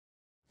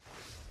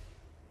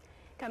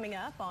Coming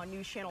up on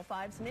News Channel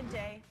 5's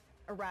Midday,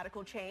 a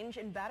radical change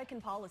in Vatican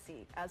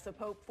policy as the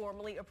Pope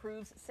formally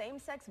approves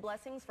same-sex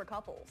blessings for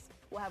couples.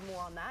 We'll have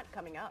more on that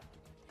coming up.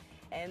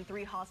 And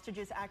 3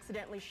 hostages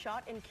accidentally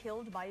shot and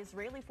killed by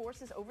Israeli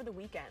forces over the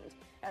weekend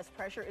as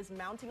pressure is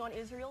mounting on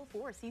Israel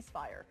for a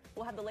ceasefire.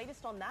 We'll have the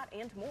latest on that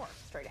and more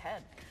straight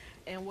ahead.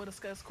 And we'll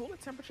discuss cooler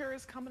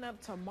temperatures coming up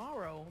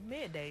tomorrow.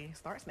 Midday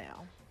starts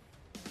now.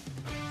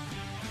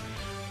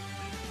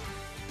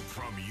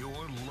 From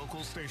your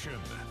local station,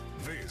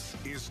 this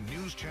is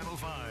News Channel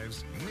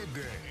 5's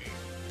Midday.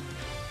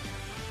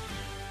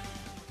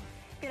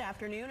 Good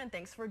afternoon and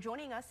thanks for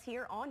joining us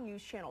here on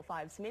News Channel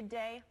 5's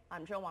Midday.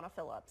 I'm Joanna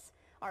Phillips.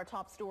 Our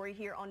top story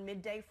here on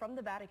Midday from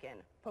the Vatican.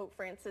 Pope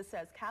Francis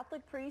says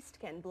Catholic priests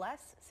can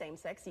bless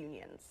same-sex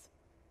unions.